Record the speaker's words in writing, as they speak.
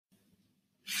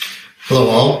Hello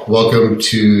all, welcome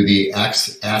to the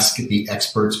Ask the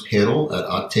Experts panel at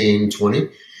Octane 20.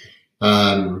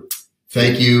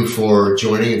 Thank you for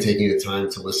joining and taking the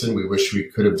time to listen. We wish we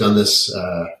could have done this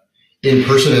in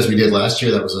person as we did last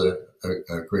year. That was a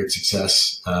great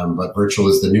success, but virtual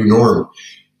is the new norm.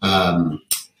 I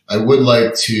would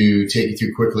like to take you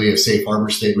through quickly a safe harbor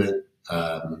statement.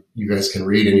 You guys can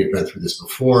read, and you've been through this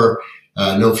before.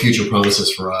 No future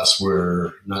promises for us.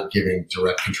 We're not giving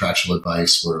direct contractual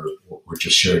advice. We're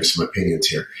just sharing some opinions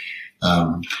here.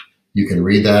 You can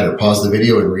read that or pause the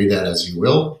video and read that as you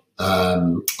will.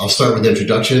 I'll start with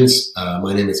introductions.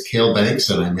 My name is Chael Banks,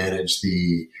 and I manage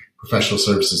the professional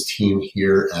services team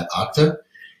here at Okta.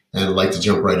 And I'd like to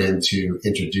jump right into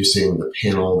introducing the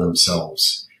panel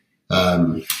themselves.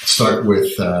 Start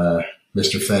with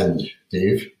Mr. Fend.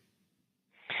 Dave?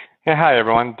 Hey, hi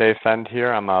everyone, Dave Fend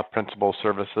here. I'm a Principal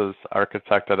Services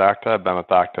Architect at Okta. I've been with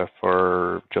Okta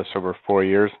for just over 4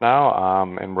 years now,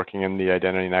 and working in the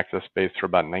identity and access space for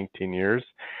about 19 years.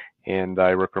 And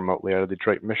I work remotely out of the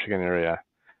Detroit, Michigan area.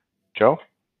 Joe?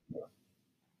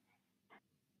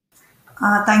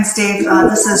 Thanks, Dave.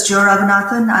 This is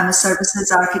Raghunathan. I'm a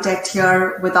Services Architect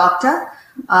here with Okta.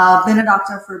 Been at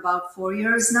Okta for about 4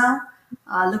 years now.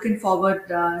 Looking forward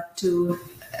to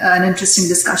an interesting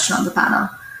discussion on the panel.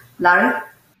 Larry?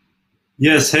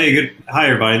 Yes, hey, good. Hi,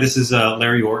 everybody. This is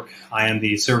Larry York. I am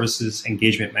the Services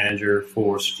Engagement Manager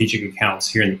for Strategic Accounts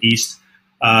here in the East.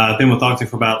 I've been with Okta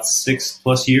for about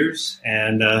 6+ years,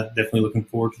 and definitely looking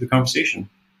forward to the conversation.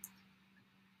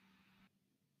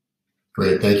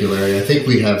 Great, thank you, Larry. I think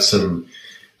we have some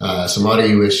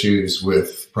audio issues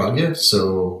with Pragya.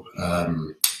 So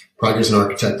Pragya is an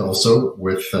architect also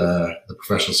with the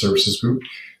professional services group.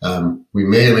 We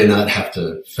may or may not have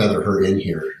to feather her in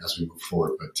here as we move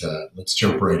forward, but let's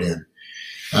jump right in.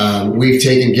 We've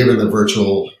taken, given the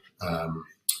virtual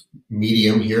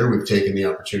medium here, we've taken the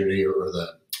opportunity or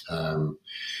the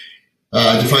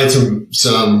to find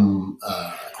some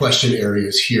question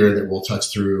areas here that we'll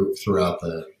touch throughout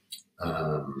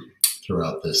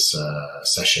this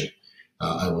session.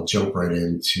 I will jump right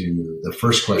into the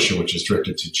first question, which is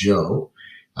directed to Joe.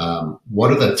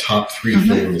 What are the top 3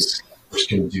 things we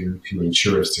can do to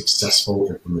ensure a successful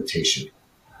implementation?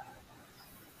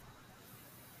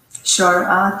 Sure.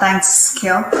 Thanks,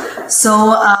 Chael.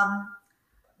 So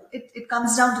it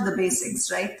comes down to the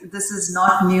basics, right? This is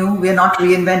not new. We're not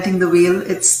reinventing the wheel.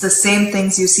 It's the same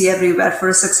things you see everywhere. For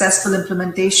a successful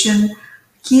implementation,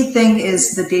 key thing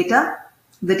is the data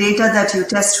that you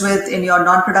test with in your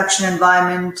non-production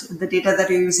environment, the data that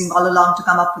you're using all along to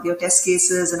come up with your test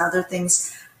cases and other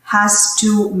things has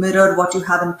to mirror what you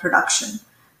have in production.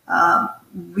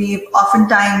 We've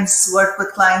oftentimes worked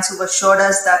with clients who've assured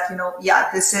us that,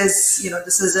 this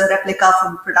is a replica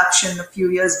from production a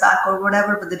few years back or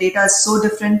whatever, but the data is so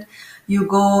different. You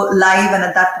go live, and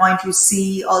at that point, you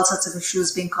see all sorts of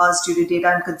issues being caused due to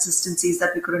data inconsistencies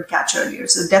that we couldn't catch earlier.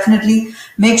 So definitely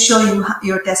make sure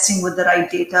you're testing with the right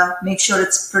data. Make sure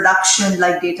it's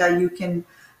production-like data. You can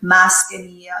mask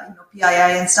any PII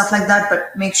and stuff like that,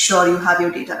 but make sure you have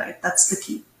your data right. That's the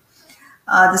key.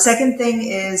 The second thing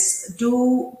is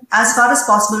as far as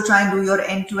possible, try and do your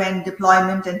end-to-end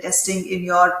deployment and testing in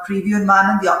your preview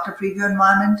environment, the Okta preview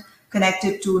environment,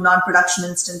 connected to non-production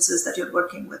instances that you're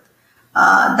working with.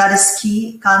 That is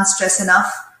key. Can't stress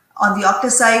enough. On the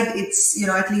Okta side, it's,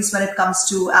 at least when it comes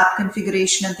to app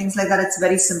configuration and things like that, it's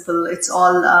very simple. It's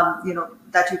all,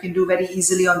 that you can do very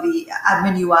easily on the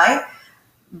admin UI.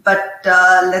 But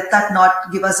let that not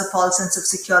give us a false sense of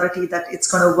security that it's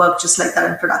going to work just like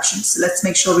that in production. So let's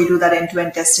make sure we do that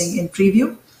end-to-end testing in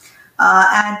preview.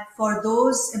 And for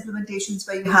those implementations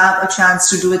where you have a chance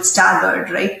to do it staggered,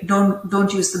 right?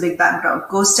 Don't use the big bang route.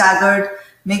 Go staggered,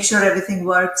 make sure everything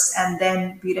works, and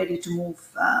then be ready to move,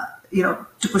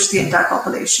 to push the entire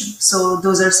population. So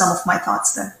those are some of my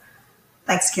thoughts there.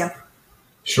 Thanks, Chael.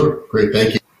 Sure, great,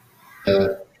 thank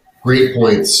you. Great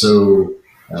points. So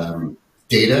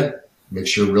data, make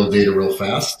sure real data real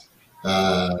fast.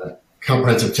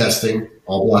 Comprehensive testing,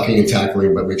 all blocking and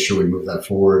tackling, but make sure we move that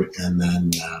forward, and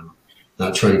then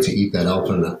not trying to eat that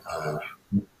elephant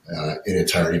in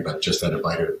entirety, but just at a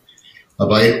bite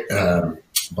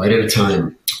at a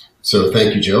time. So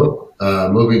thank you, Joe.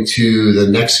 Moving to the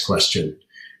next question.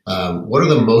 What are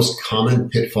the most common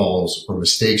pitfalls or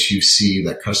mistakes you see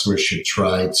that customers should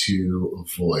try to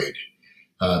avoid?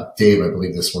 Dave, I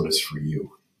believe this one is for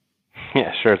you.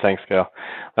 Yeah, sure. Thanks, Chael.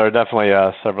 There are definitely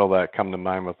several that come to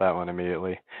mind with that one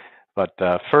immediately. But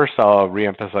first, I'll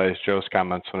reemphasize Joe's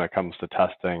comments when it comes to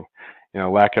testing.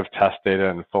 lack of test data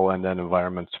and full end-to-end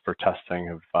environments for testing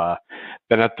have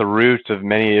been at the root of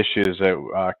many issues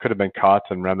that could have been caught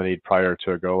and remedied prior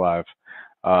to a go live.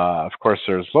 Of course,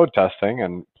 there's load testing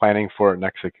and planning for it and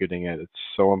executing it. It's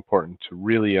so important to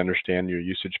really understand your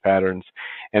usage patterns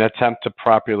and attempt to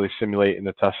properly simulate in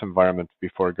the test environment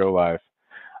before go live.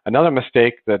 Another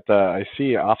mistake that I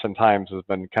see oftentimes has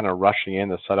been kind of rushing in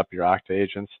to set up your Okta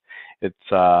agents. It's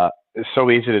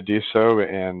so easy to do so,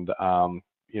 and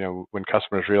when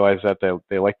customers realize that,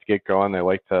 they like to get going, they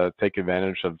like to take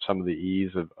advantage of some of the ease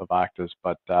of Okta's,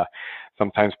 but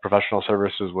sometimes professional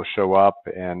services will show up,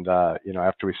 and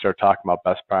after we start talking about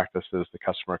best practices, the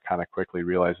customer kind of quickly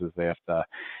realizes they have to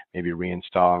maybe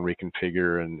reinstall and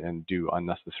reconfigure and do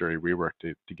unnecessary rework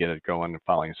to get it going and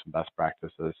following some best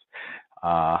practices.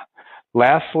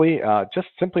 Lastly, just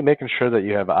simply making sure that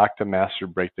you have Okta master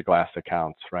break the glass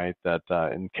accounts, right? That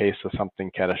in case of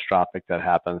something catastrophic that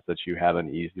happens, that you have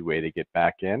an easy way to get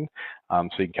back in, so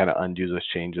you can kind of undo those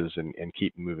changes and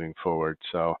keep moving forward.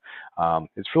 So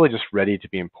it's really just ready to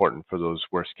be important for those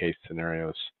worst case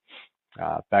scenarios.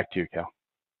 Back to you, Chael.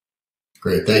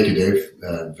 Great, thank you, Dave.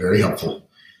 Very helpful.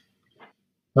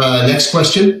 Next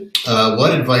question.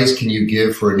 What advice can you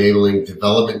give for enabling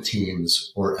development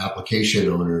teams or application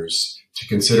owners to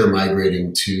consider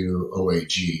migrating to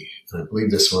OAG? And I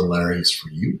believe this one, Larry, is for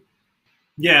you.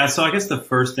 Yeah, so I guess the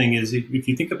first thing is, if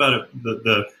you think about it,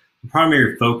 the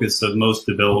primary focus of most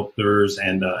developers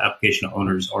and application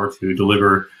owners are to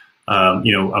deliver,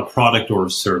 a product or a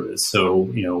service. So,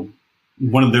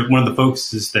 one of the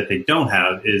focuses that they don't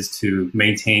have is to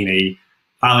maintain a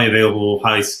highly available,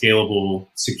 highly scalable,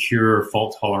 secure,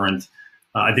 fault-tolerant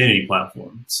identity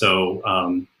platform.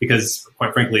 So, because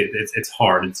quite frankly, it's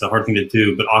hard. It's a hard thing to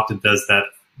do, but Okta does that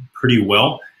pretty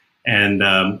well and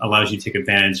allows you to take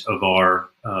advantage of our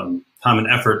time and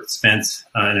effort spent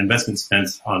and investment spent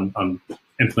on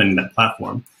implementing that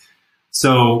platform.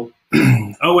 So,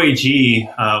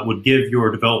 OAG would give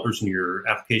your developers and your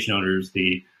application owners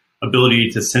the ability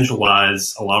to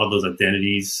centralize a lot of those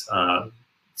identities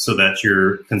so that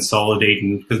you're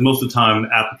consolidating, because most of the time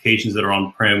applications that are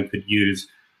on-prem could use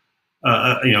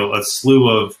a slew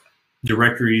of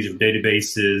directories or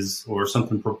databases or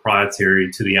something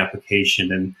proprietary to the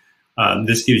application. And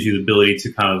this gives you the ability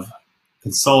to kind of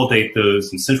consolidate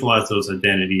those and centralize those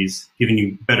identities, giving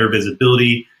you better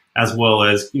visibility as well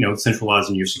as,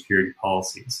 centralizing your security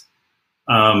policies.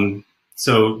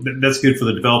 So that's good for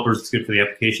the developers. It's good for the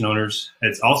application owners.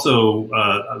 It's also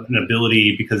an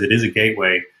ability, because it is a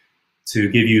gateway, to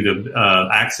give you the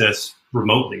access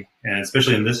remotely. And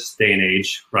especially in this day and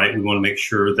age, right, we want to make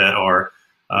sure that our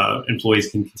employees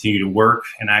can continue to work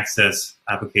and access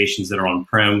applications that are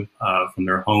on-prem from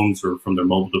their homes or from their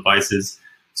mobile devices.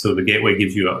 So the gateway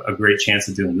gives you a great chance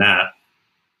of doing that.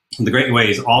 And the gateway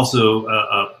is also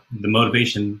the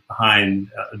motivation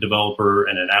behind a developer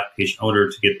and an application owner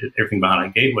to get everything behind a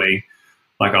gateway,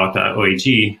 like Okta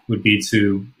OAG, would be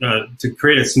to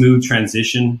create a smooth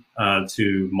transition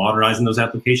to modernizing those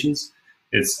applications.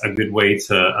 It's a good way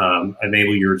to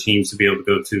enable your teams to be able to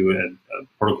go to a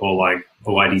protocol like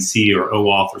OIDC or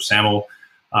OAuth or SAML,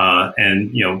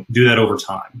 and do that over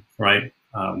time, right?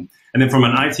 And then from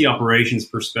an IT operations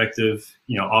perspective,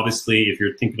 obviously, if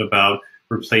you're thinking about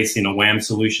replacing a WAM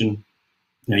solution,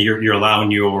 you're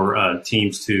allowing your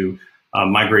teams to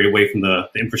migrate away from the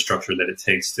infrastructure that it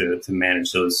takes to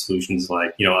manage those solutions,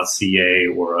 like a CA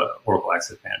or a Oracle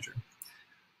Access Manager.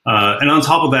 And on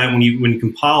top of that, when you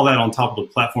compile that on top of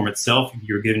the platform itself,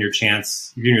 you're giving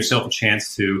yourself a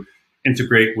chance to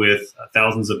integrate with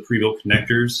thousands of pre-built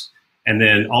connectors. And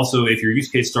then also, if your use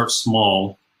case starts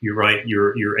small,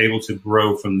 you're able to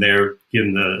grow from there,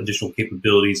 given the additional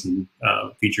capabilities and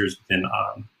features within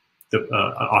the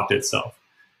Okta itself.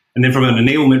 And then from an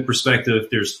enablement perspective,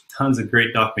 there's tons of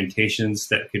great documentations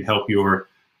that could help your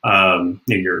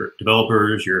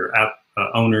developers, your app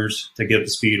owners to get up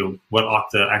to speed of what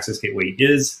Okta Access Gateway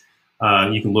is.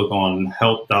 You can look on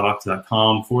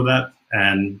help.okta.com for that.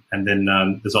 And then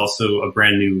there's also a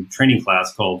brand new training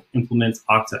class called Implement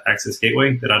Okta Access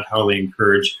Gateway that I'd highly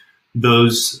encourage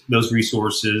those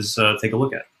resources take a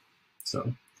look at.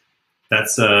 So that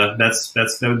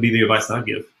would be the advice that I'd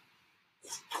give.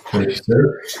 Thank you,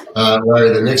 sir.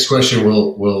 Larry, the next question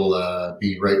will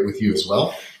be right with you as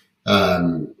well.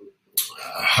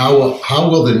 How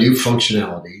will the new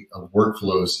functionality of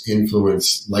workflows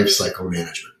influence lifecycle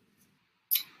management?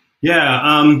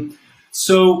 Yeah,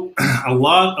 so a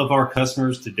lot of our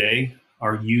customers today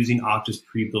are using Okta's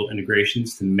pre-built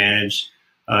integrations to manage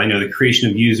the creation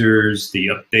of users, the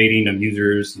updating of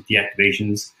users, the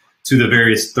deactivations to the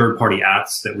various third-party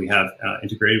apps that we have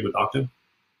integrated with Okta.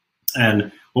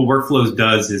 And what Workflows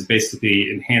does is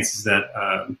basically enhances that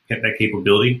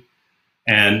capability,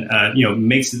 and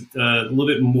makes it a little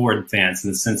bit more advanced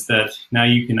in the sense that now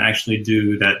you can actually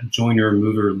do that joiner,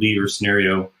 mover, leader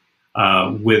scenario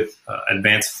with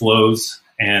advanced flows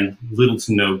and little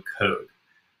to no code.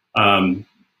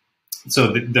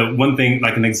 So the one thing,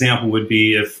 like an example would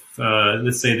be if,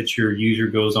 let's say that your user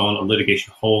goes on a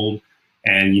litigation hold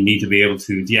and you need to be able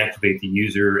to deactivate the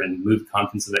user and move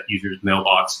contents of that user's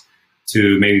mailbox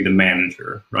to maybe the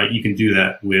manager, right? You can do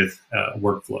that with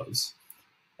Workflows.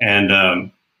 And,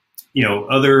 other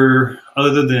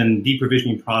than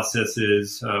deprovisioning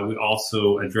processes, we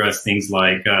also address things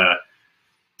like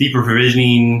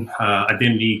deprovisioning,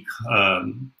 identity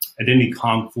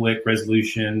conflict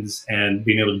resolutions, and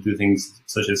being able to do things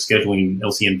such as scheduling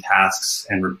LCM tasks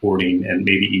and reporting, and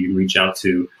maybe even reach out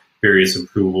to various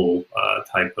approval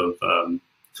type of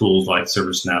tools like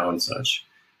ServiceNow and such.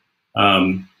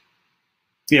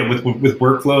 With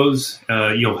Workflows,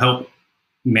 you'll help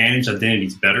manage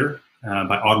identities better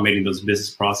by automating those business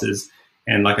processes.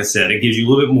 And like I said, it gives you a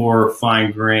little bit more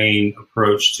fine-grained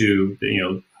approach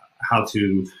to how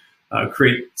to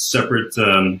create separate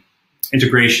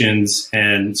integrations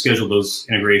and schedule those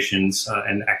integrations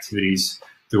and activities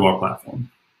through our platform.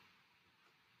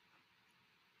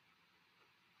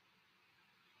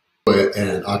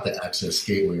 And Okta Access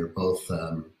Gateway are both,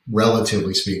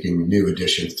 relatively speaking, new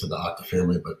additions to the Okta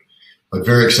family, but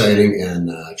very exciting and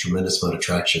a tremendous amount of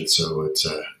traction. So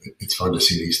it's fun to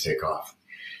see these take off.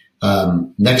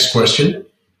 Next question.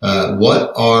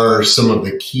 What are some of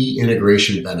the key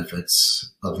integration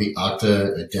benefits of the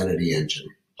Okta Identity Engine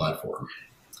platform?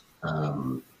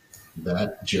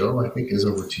 That, Joe, I think is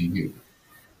over to you.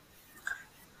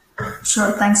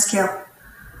 Sure. Thanks, Chael.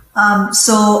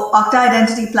 So Okta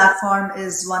Identity Platform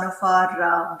is one of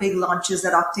our big launches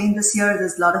at Octane this year.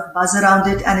 There's a lot of buzz around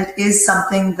it, and it is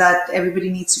something that everybody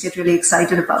needs to get really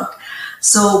excited about.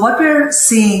 So what we're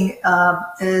seeing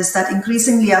is that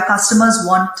increasingly our customers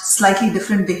want slightly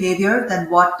different behavior than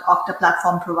what Okta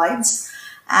Platform provides.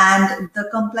 And the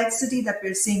complexity that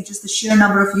we're seeing, just the sheer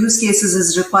number of use cases,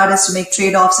 has required us to make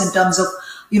trade-offs in terms of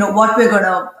what we're going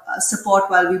to support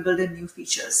while we build in new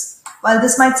features. While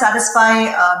this might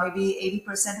satisfy maybe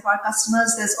 80% of our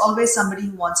customers, there's always somebody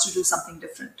who wants to do something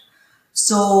different.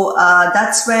 So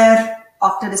that's where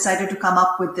Okta decided to come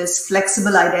up with this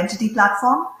flexible identity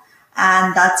platform,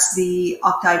 and that's the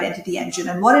Okta Identity Engine.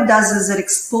 And what it does is it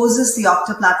exposes the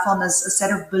Okta platform as a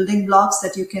set of building blocks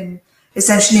that you can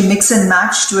essentially mix and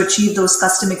match to achieve those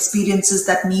custom experiences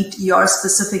that meet your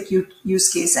specific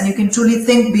use case. And you can truly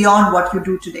think beyond what you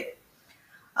do today.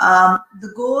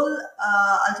 The goal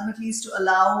ultimately is to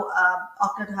allow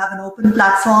Okta to have an open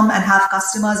platform and have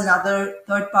customers and other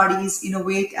third parties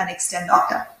innovate and extend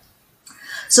Okta.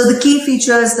 So the key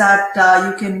features that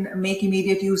you can make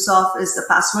immediate use of is the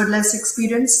passwordless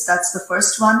experience. That's the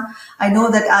first one. I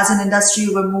know that as an industry,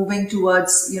 we're moving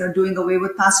towards doing away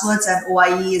with passwords, and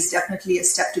OIE is definitely a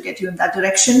step to get you in that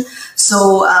direction.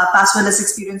 So passwordless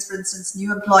experience, for instance,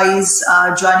 new employees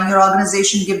joining your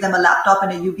organization, give them a laptop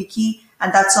and a YubiKey,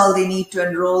 and that's all they need to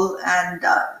enroll and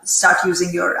start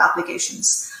using your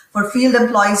applications. For field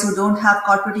employees who don't have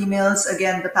corporate emails,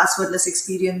 again, the passwordless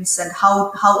experience and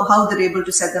how they're able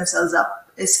to set themselves up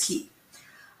is key.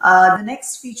 The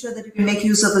next feature that you can make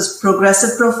use of is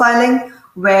progressive profiling,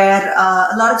 where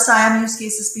a lot of SIAM use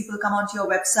cases, people come onto your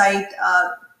website.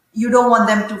 You don't want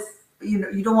them to,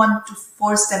 you don't want to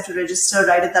force them to register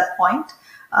right at that point.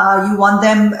 You want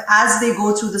them, as they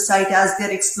go through the site, as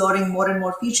they're exploring more and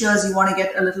more features, you want to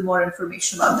get a little more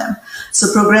information about them.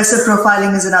 So progressive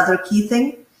profiling is another key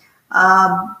thing.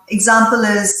 Example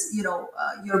is,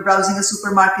 you're browsing a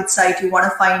supermarket site, you want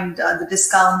to find the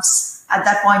discounts. At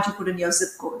that point, you put in your zip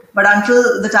code. But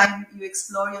until the time you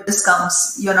explore your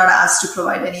discounts, you're not asked to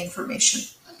provide any information.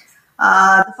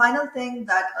 The final thing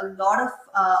that a lot of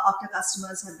Okta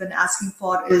customers have been asking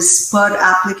for is per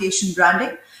application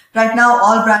branding. Right now,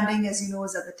 all branding, as you know,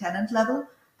 is at the tenant level.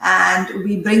 And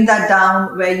we bring that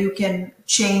down where you can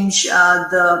change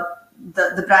the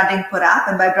branding per app.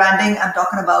 And by branding, I'm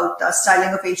talking about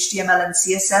styling of HTML and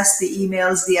CSS, the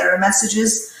emails, the error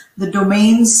messages, the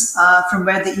domains from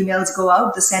where the emails go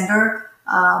out, the sender,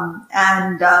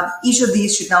 and each of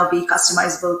these should now be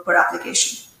customizable per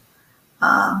application.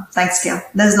 Thanks, Chael.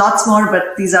 There's lots more,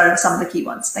 but these are some of the key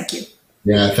ones. Thank you.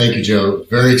 Yeah, thank you, Joe.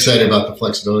 Very excited about the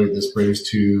flexibility this brings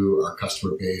to our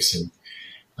customer base,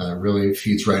 and really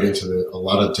feeds right into a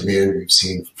lot of demand we've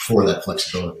seen for that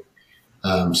flexibility.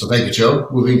 So thank you, Joe.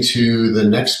 Moving to the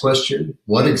next question.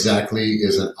 What exactly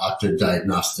is an Okta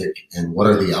diagnostic and what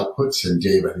are the outputs? And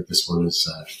Dave, I think this one is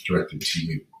directed to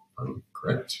you.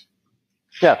 Correct?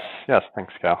 Yes,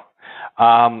 thanks, Cal.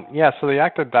 Yeah, so the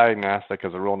active diagnostic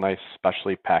is a real nice,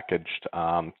 specially packaged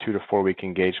 2 to 4 week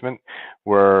engagement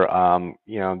where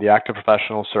the active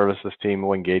professional services team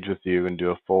will engage with you and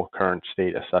do a full current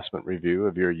state assessment review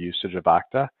of your usage of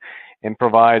Okta and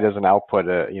provide as an output,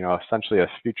 essentially a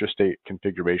future state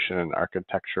configuration and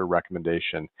architecture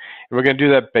recommendation. And we're going to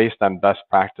do that based on best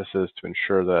practices to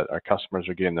ensure that our customers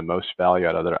are getting the most value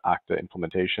out of their Okta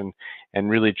implementation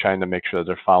and really trying to make sure that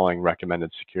they're following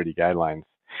recommended security guidelines.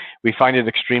 We find it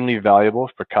extremely valuable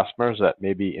for customers that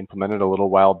maybe implemented a little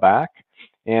while back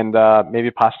and maybe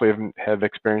possibly have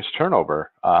experienced turnover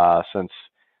since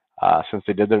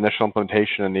they did their initial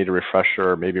implementation and need a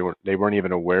refresher, or maybe they weren't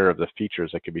even aware of the features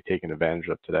that could be taken advantage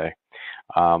of today.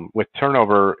 With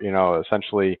turnover,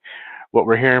 essentially what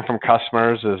we're hearing from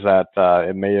customers is that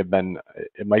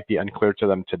it might be unclear to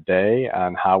them today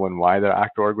on how and why their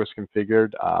Okta org was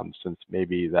configured, since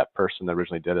maybe that person that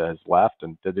originally did it has left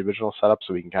and did the original setup,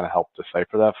 so we can kind of help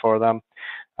decipher that for them.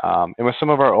 And with some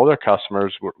of our older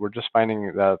customers, we're just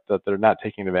finding that they're not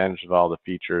taking advantage of all the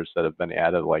features that have been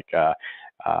added, like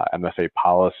MFA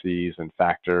policies and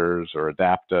factors or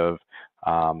adaptive,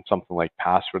 something like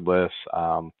passwordless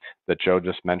that Joe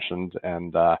just mentioned,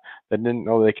 and they didn't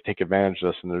know they could take advantage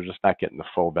of this, and they're just not getting the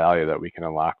full value that we can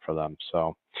unlock for them.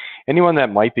 So anyone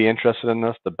that might be interested in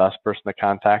this, the best person to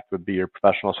contact would be your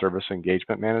professional service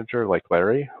engagement manager like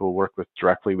Larry, who will work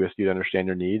directly with you to understand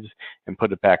your needs and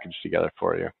put a package together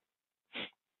for you.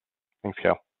 Thanks,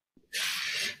 Chael.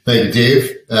 Thank you,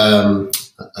 Dave.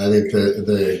 I think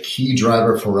the key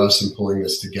driver for us in pulling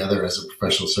this together as a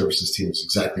professional services team is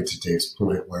exactly to Dave's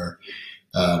point, where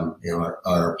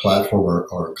our platform,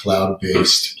 our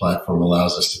cloud-based platform,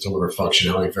 allows us to deliver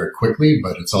functionality very quickly,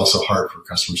 but it's also hard for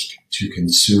customers to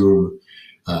consume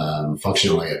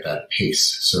functionality at that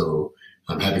pace. So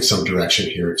having some direction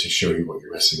here to show you what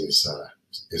you're missing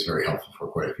is very helpful for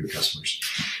quite a few customers.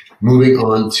 Moving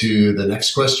on to the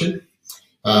next question.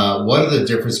 What are the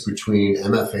difference between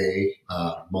MFA,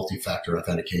 multi-factor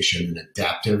authentication, and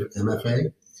adaptive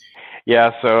MFA?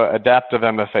 Yeah, so adaptive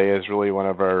MFA is really one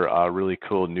of our really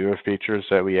cool newer features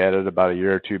that we added about a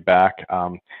year or two back.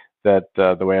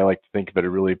 The way I like to think of it, it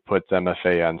really puts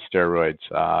MFA on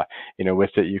steroids.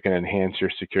 With it, you can enhance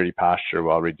your security posture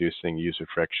while reducing user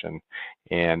friction.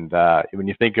 And when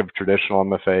you think of traditional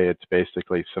MFA, it's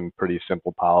basically some pretty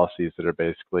simple policies that are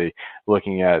basically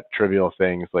looking at trivial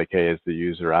things like, hey, is the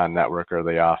user on network or are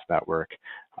they off network?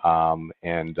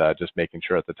 And just making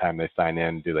sure at the time they sign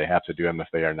in, do they have to do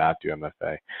MFA or not do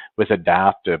MFA? With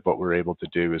adaptive, what we're able to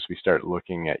do is we start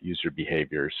looking at user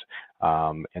behaviors.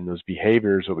 And those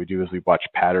behaviors, what we do is we watch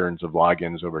patterns of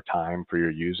logins over time for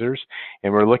your users,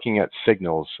 and we're looking at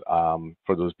signals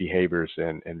for those behaviors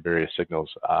and various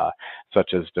signals,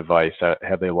 such as device.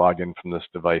 Have they logged in from this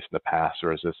device in the past,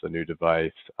 or is this a new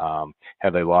device?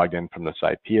 Have they logged in from this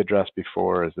IP address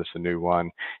before? Is this a new one?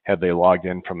 Have they logged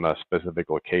in from a specific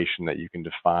location that you can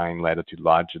define latitude,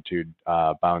 longitude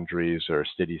boundaries, or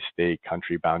city-state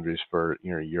country boundaries for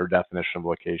your definition of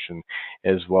location,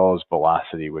 as well as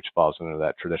velocity, which falls under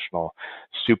that traditional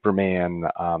Superman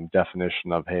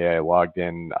definition of, hey, I logged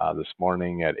in this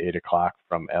morning at 8 o'clock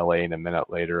from LA, and a minute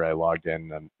later I logged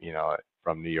in,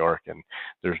 from New York, and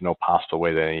there's no possible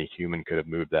way that any human could have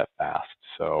moved that fast.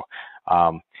 So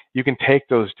you can take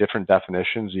those different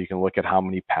definitions, you can look at how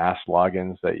many past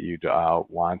logins that you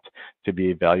want to be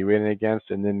evaluated against,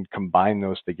 and then combine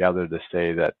those together to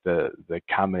say that the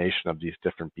combination of these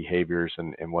different behaviors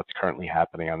and what's currently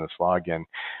happening on this login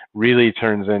really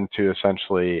turns into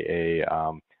essentially a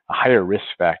higher risk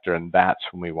factor, and that's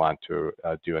when we want to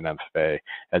do an MFA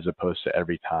as opposed to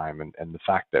every time. And the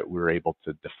fact that we're able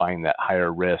to define that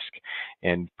higher risk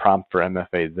and prompt for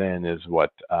MFA then is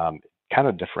what kind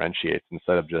of differentiates,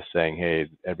 instead of just saying, hey,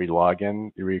 every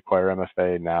login you require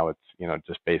MFA. Now it's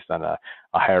just based on a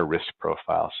higher risk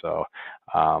profile. So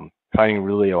finding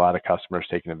really a lot of customers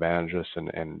taking advantage of this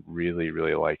and really,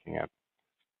 really liking it.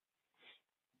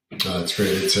 That's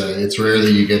great. It's rare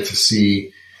that you get to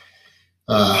see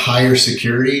higher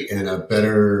security and a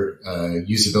better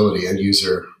usability and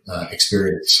user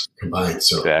experience combined.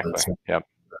 So exactly. That's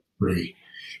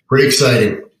pretty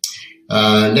exciting.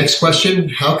 Next question.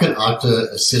 How can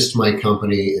Okta assist my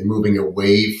company in moving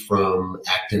away from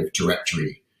Active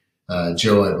Directory?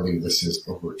 Joe, I believe this is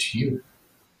over to you.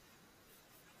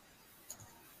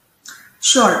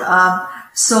 Sure.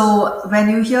 So when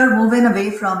you hear moving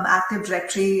away from Active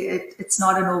Directory, it's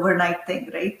not an overnight thing,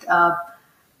 right?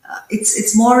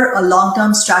 It's more a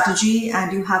long-term strategy,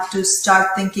 and you have to start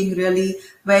thinking really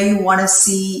where you want to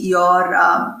see your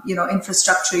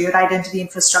infrastructure, your identity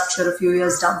infrastructure a few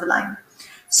years down the line.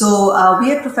 So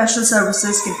we at Professional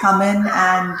Services can come in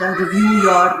and review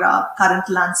your current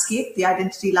landscape, the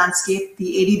identity landscape,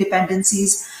 the AD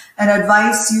dependencies, and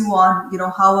advise you on,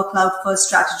 how a cloud-first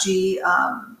strategy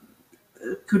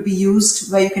could be used,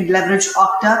 where you can leverage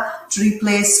Okta to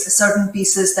replace certain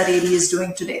pieces that AD is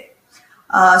doing today.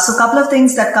 So a couple of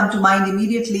things that come to mind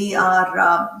immediately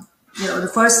are,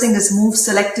 the first thing is move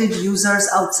selected users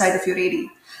outside of your AD.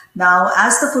 Now,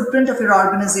 as the footprint of your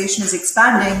organization is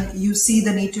expanding, you see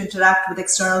the need to interact with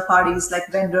external parties like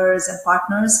vendors and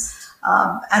partners.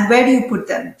 And where do you put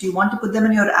them? Do you want to put them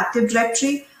in your Active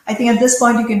Directory? I think at this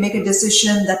point, you can make a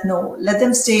decision that no, let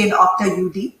them stay in Okta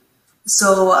UD.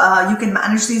 So you can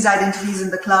manage these identities in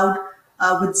the cloud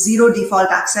with zero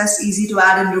default access, easy to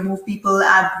add and remove people,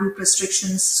 add group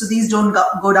restrictions. So these don't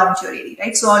go down to your AD,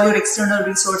 right? So all your external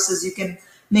resources, you can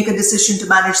make a decision to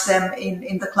manage them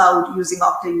in the cloud using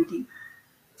Okta UD.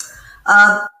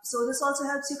 So this also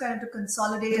helps you kind of to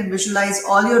consolidate and visualize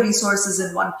all your resources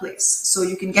in one place. So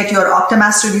you can get your Okta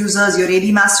master users, your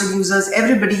AD master users,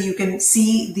 everybody. You can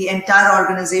see the entire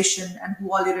organization and who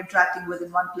all you're interacting with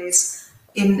in one place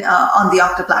on the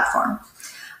Okta platform.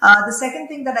 The second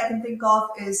thing that I can think of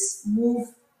is move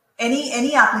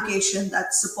any application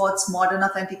that supports modern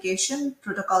authentication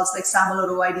protocols like SAML or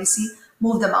OIDC.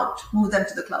 Move them out, move them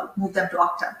to the cloud, move them to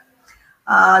Okta.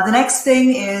 The next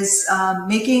thing is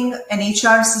making an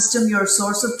HR system your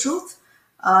source of truth.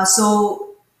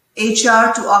 So HR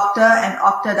to Okta and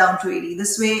Okta down to AD.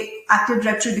 This way, Active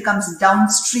Directory becomes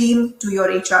downstream to your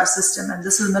HR system, and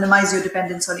this will minimize your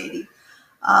dependence on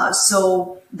AD.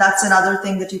 So that's another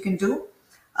thing that you can do.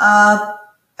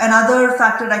 Another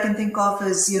factor I can think of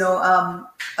is,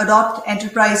 adopt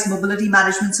enterprise mobility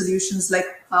management solutions like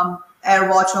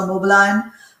AirWatch or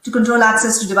MobileIron to control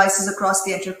access to devices across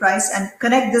the enterprise and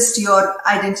connect this to your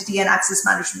identity and access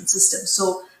management system.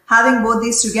 So having both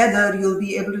these together, you'll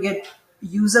be able to get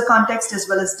user context as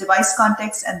well as device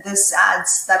context, and this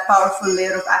adds that powerful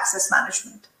layer of access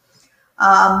management.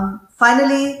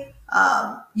 Finally,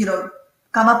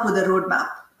 come up with a roadmap.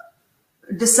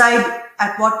 Decide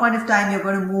at what point of time you're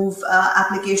going to move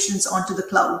applications onto the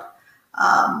cloud.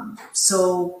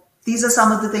 So these are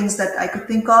some of the things that I could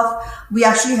think of. We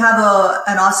actually have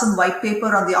an awesome white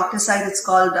paper on the Okta site. It's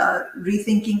called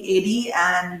Rethinking AD,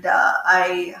 and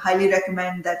I highly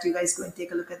recommend that you guys go and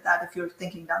take a look at that if you're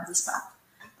thinking down this path.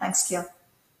 Thanks, Chael.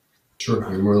 Sure,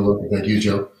 you're more than welcome. Thank you,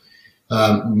 Joe.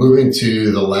 Moving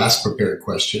to the last prepared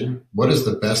question, what is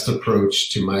the best approach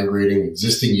to migrating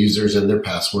existing users and their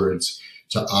passwords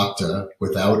to Okta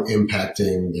without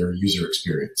impacting their user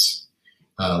experience?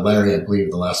 Larry, I believe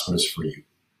the last one is for you.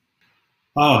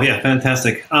 Oh, yeah,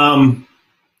 fantastic.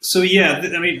 So, yeah,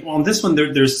 on this one,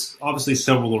 there's obviously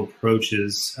several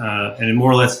approaches, and it more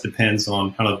or less depends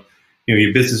on kind of,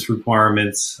 your business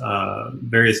requirements,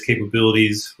 various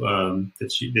capabilities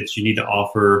that you need to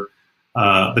offer,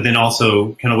 but then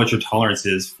also kind of what your tolerance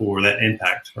is for that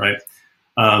impact, right?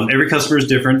 Every customer is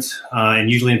different, and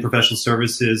usually in professional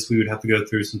services, we would have to go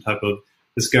through some type of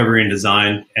discovery and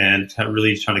design and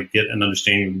really trying to get an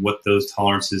understanding of what those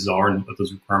tolerances are and what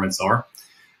those requirements are.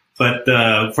 But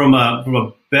from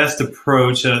a best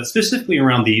approach, specifically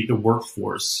around the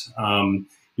workforce,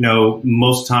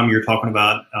 most of the time you're talking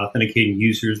about authenticating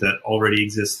users that already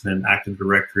exist in an Active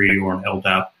Directory or an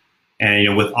LDAP.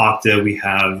 And, with Okta, we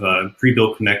have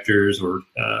pre-built connectors or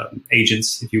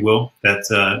agents, if you will,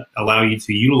 that allow you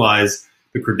to utilize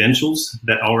the credentials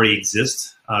that already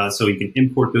exist. So you can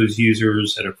import those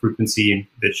users at a frequency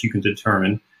that you can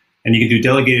determine. And you can do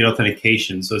delegated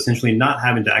authentication. So essentially not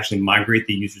having to actually migrate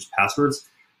the user's passwords,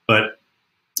 but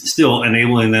still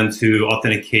enabling them to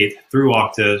authenticate through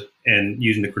Okta and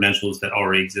using the credentials that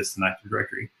already exist in Active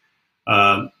Directory.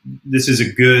 This is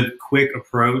a good, quick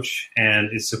approach,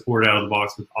 and it's supported out of the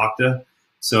box with Okta.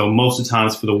 So most of the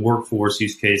times for the workforce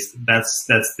use case, that's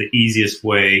the easiest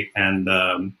way and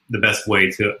the best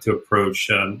way to approach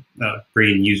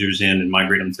bringing users in and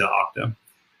migrate them to Okta.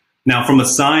 Now, from a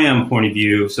SIAM point of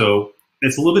view, so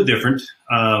it's a little bit different.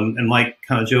 And like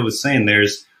kind of Joe was saying,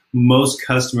 most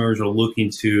customers are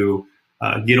looking to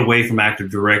get away from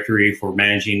Active Directory for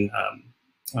managing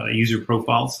user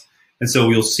profiles. And so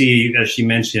we'll see, as she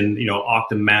mentioned,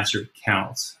 Okta master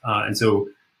accounts. And so,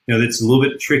 it's a little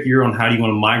bit trickier on how do you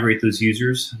want to migrate those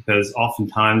users, because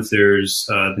oftentimes there's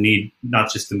the need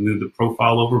not just to move the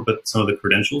profile over, but some of the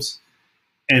credentials.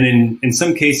 And in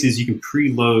some cases, you can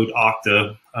preload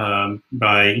Okta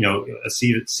by a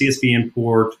CSV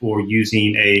import or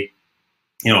using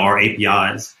our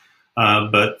APIs.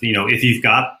 But if you've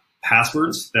got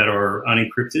passwords that are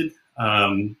unencrypted,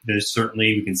 then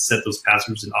certainly we can set those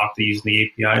passwords in Okta using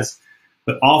the APIs.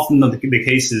 But often the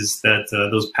case is that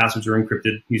those passwords are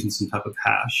encrypted using some type of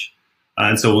hash.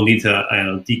 And so we'll need to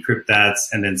decrypt that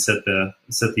and then set the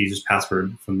user's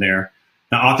password from there.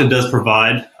 Now, Okta does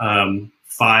provide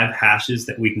 5 hashes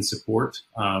that we can support.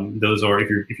 Those are,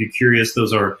 if you're curious,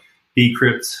 those are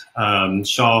decrypt,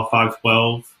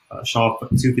 SHA-512,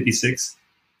 SHA-256,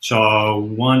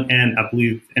 SHA-1, and I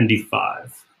believe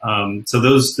MD5. So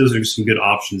those are some good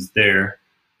options there.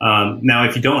 Now,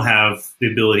 if you don't have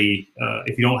the ability,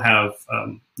 if you don't have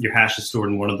your hashes stored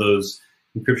in one of those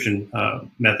encryption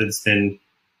methods, then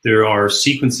there are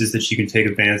sequences that you can take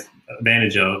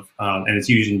advantage of, and it's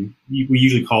we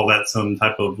usually call that some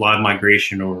type of live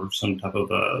migration or some type of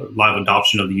live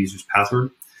adoption of the user's password.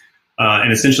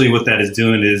 And essentially what that is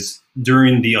doing is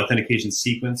during the authentication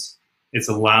sequence, it's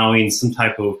allowing some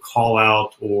type of call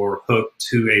out or hook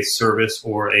to a service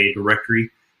or a directory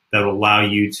that will allow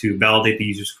you to validate the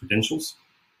user's credentials.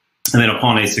 And then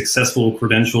upon a successful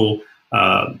credential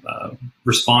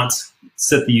response,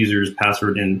 set the user's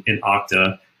password in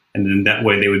Okta, and then that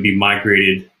way they would be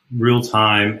migrated real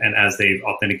time and as they've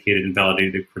authenticated and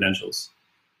validated their credentials.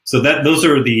 So those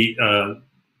are the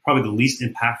probably the least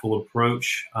impactful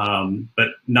approach, but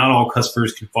not all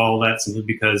customers can follow that simply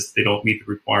because they don't meet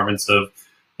the requirements of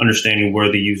understanding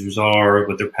where the users are,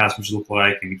 what their passwords look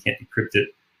like, and we can't decrypt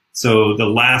it. So the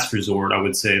last resort, I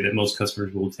would say, that most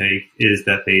customers will take is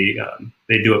that they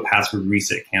do a password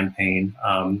reset campaign,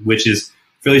 which is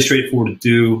fairly straightforward to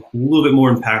do, a little bit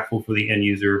more impactful for the end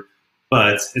user.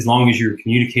 But as long as you're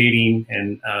communicating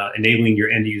and enabling your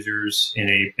end users in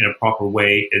a proper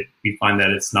way, we find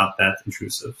that it's not that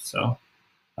intrusive. So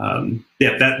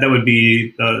yeah, that would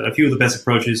be a few of the best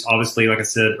approaches. Obviously, like I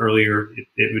said earlier,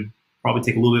 it would probably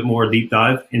take a little bit more deep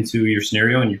dive into your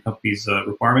scenario and your company's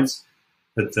requirements.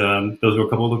 But those are a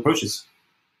couple of approaches.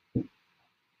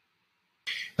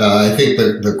 I think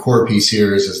the core piece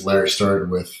here is, as Larry started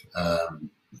with,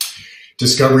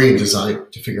 discovery and design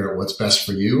to figure out what's best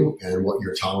for you and what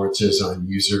your tolerance is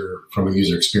from a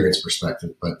user experience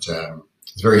perspective. But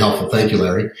it's very helpful. Thank you,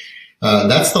 Larry.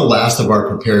 That's the last of our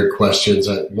prepared questions.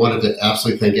 I wanted to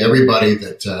absolutely thank everybody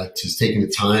that has taken the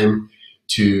time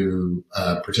to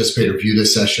participate or view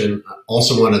this session. I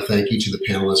also want to thank each of the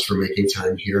panelists for making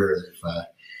time here. They've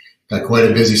got quite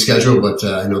a busy schedule, but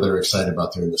I know they're excited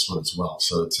about doing this one as well.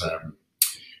 So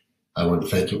I want to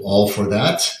thank you all for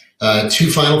that. 2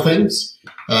 final things.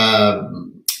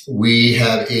 We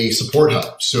have a support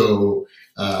hub. So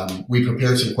we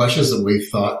prepared some questions that we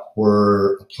thought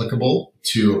were applicable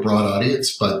to a broad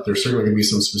audience, but there's certainly going to be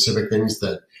some specific things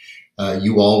that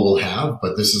you all will have.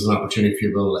 But this is an opportunity for you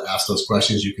to be able to ask those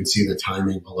questions. You can see the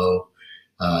timing below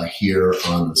here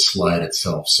on the slide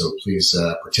itself. So please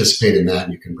participate in that,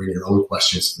 and you can bring your own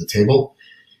questions to the table.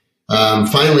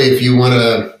 Finally, if you want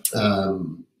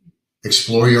to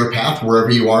explore your path wherever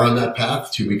you are on that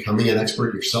path to becoming an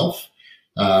expert yourself.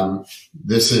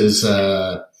 This is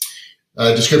a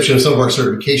description of some of our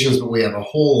certifications, but we have a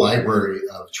whole library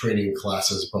of training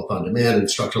classes, both on demand,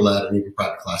 instructor-led, and even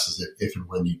private classes if and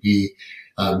when need be.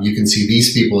 You can see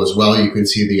these people as well. You can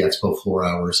see the expo floor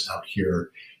hours out here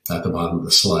at the bottom of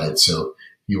the slide. So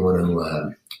you want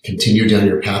to continue down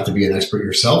your path to be an expert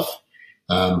yourself.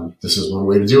 This is one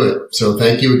way to do it. So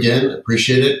thank you again.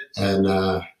 Appreciate it. And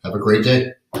have a great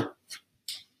day.